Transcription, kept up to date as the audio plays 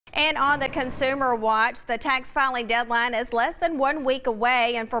And on the Consumer Watch, the tax filing deadline is less than 1 week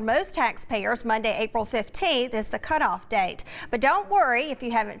away, and for most taxpayers, Monday, April 15th is the cutoff date. But don't worry if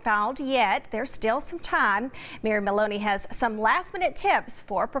you haven't filed yet, there's still some time. Mary Maloney has some last-minute tips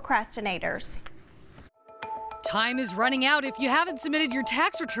for procrastinators. Time is running out if you haven't submitted your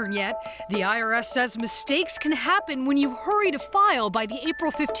tax return yet. The IRS says mistakes can happen when you hurry to file by the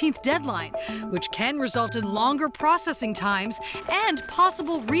April 15th deadline, which can result in longer processing times and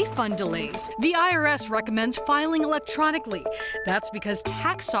possible refund delays. The IRS recommends filing electronically. That's because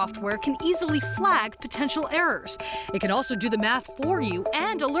tax software can easily flag potential errors. It can also do the math for you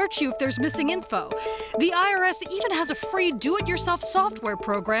and alert you if there's missing info. The IRS even has a free do-it-yourself software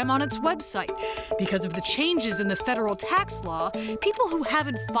program on its website. Because of the changes in the federal tax law, people who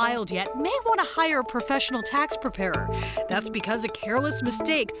haven't filed yet may want to hire a professional tax preparer. That's because a careless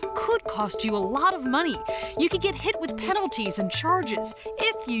mistake could cost you a lot of money. You could get hit with penalties and charges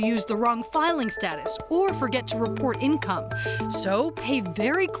if you use the wrong filing status or forget to report income. So pay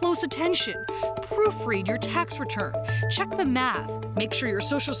very close attention. Proofread your tax return, check the math, make sure your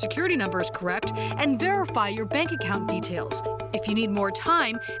social security number is correct, and verify your bank account details. If you need more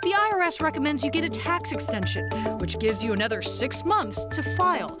time, the IRS recommends you get a tax extension, which gives you another 6 months to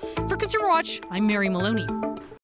file. For Consumer Watch, I'm Mary Maloney.